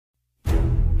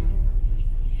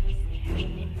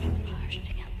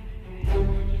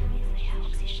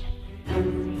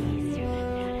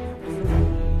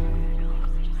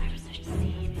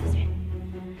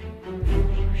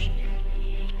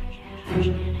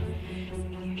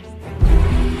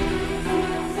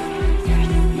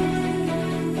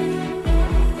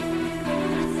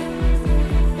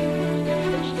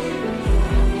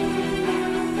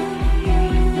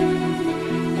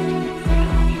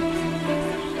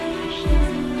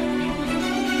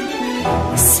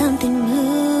Something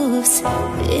moves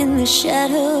in the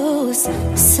shadows,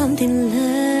 something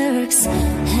lurks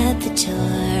at the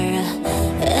door,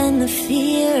 and the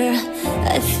fear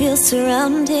I feel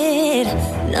surrounded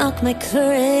knock my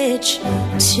courage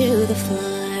to the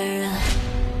floor.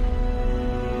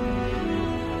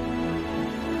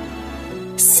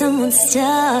 Someone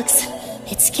stalks,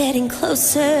 it's getting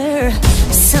closer.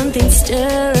 Something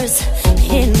stirs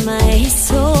in my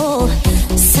soul.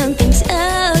 Something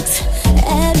tugs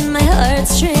at my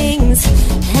heartstrings,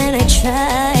 and I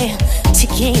try to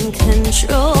gain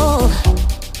control.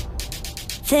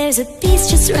 There's a beast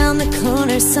just around the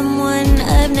corner, someone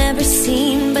I've never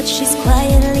seen, but she's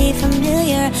quietly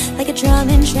familiar, like a drum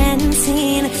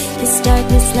entrancing. This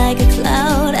darkness like a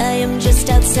cloud, I am just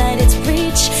outside its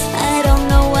reach. I don't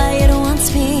know why it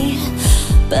wants me,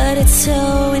 but it's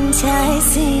so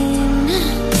enticing.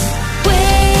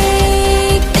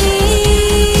 Wake me,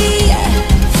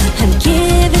 I'm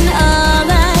giving all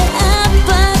I have,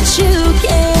 but you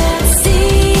can't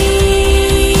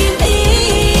see me.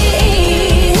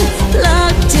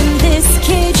 Locked in this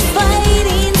cage,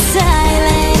 fighting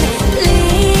silently.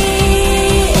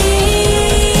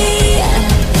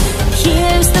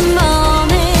 Here's the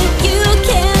moment, you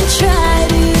can try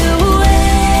to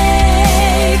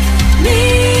wake me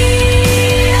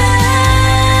up.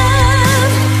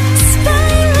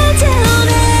 Spiral down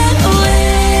and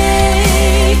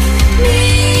wake me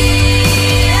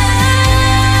up.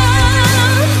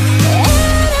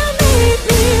 Animate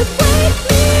me,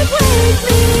 wake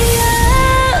me up.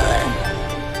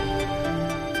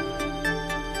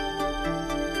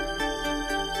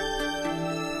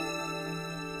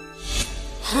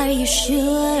 Are you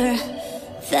sure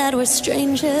that we're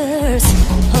strangers,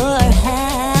 or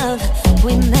have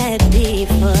we met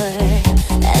before?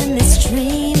 And this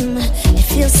dream, it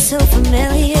feels so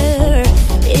familiar.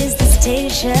 Is this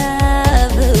deja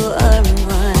vu or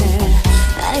more?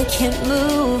 I can't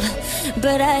move,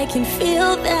 but I can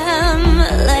feel them,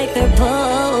 like they're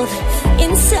both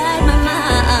inside my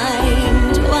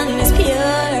mind. One is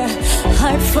pure,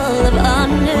 heart full of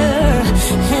honor,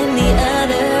 and the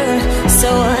other so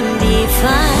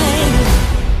undefined.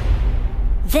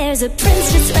 There's a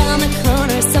prince just around the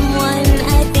corner, someone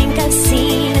I think I've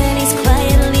seen, and he's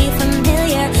quietly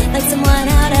familiar, like someone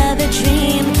out of a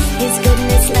dream. His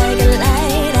goodness like a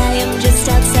light, I am just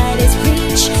outside his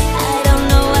reach. I don't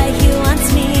know why he wants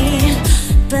me,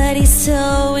 but he's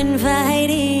so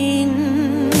inviting.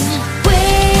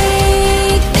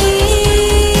 Wake me,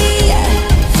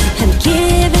 I'm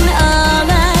giving all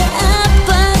I have,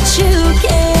 but you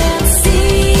can't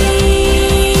see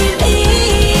me.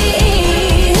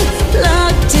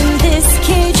 Locked in this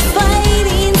cage,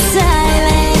 fighting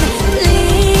silently.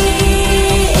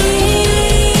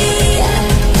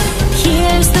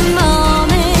 Here's the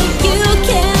moment, you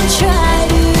can try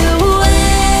to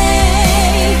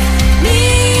wake me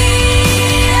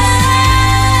up.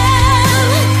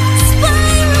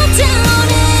 Spiral down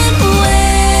and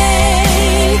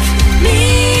wake me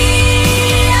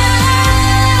up.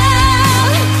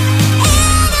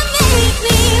 Animate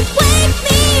me, wake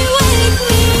me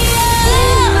up.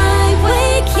 In my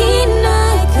waking,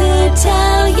 I could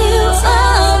tell you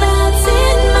all that's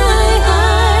in my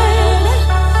heart.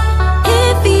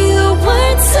 If you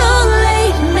weren't so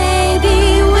late, maybe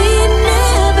we'd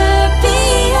never be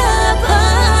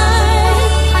apart.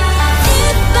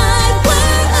 If I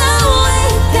were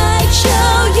awake, I'd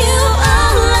show you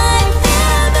all I've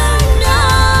ever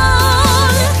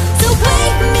known. So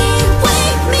wake me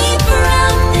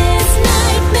from this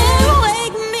nightmare.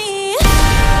 Wake me,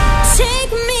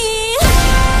 take me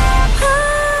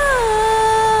home.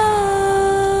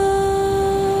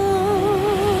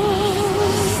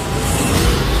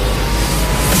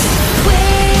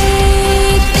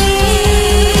 Wake me,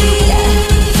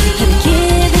 I'm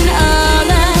giving all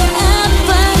I have,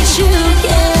 but you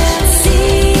can't see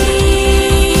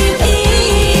me.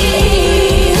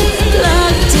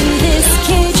 Locked in this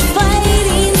cage,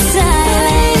 fighting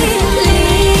silently.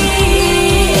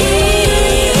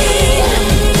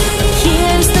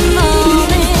 Here's the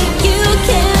moment, you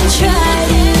can try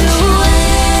to wake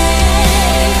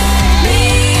me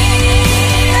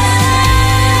up.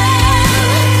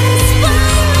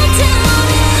 Spiral down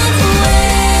and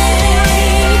wake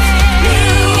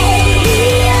me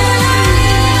up.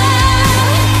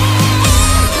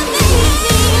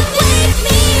 Animate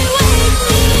me, wake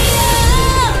me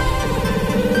up.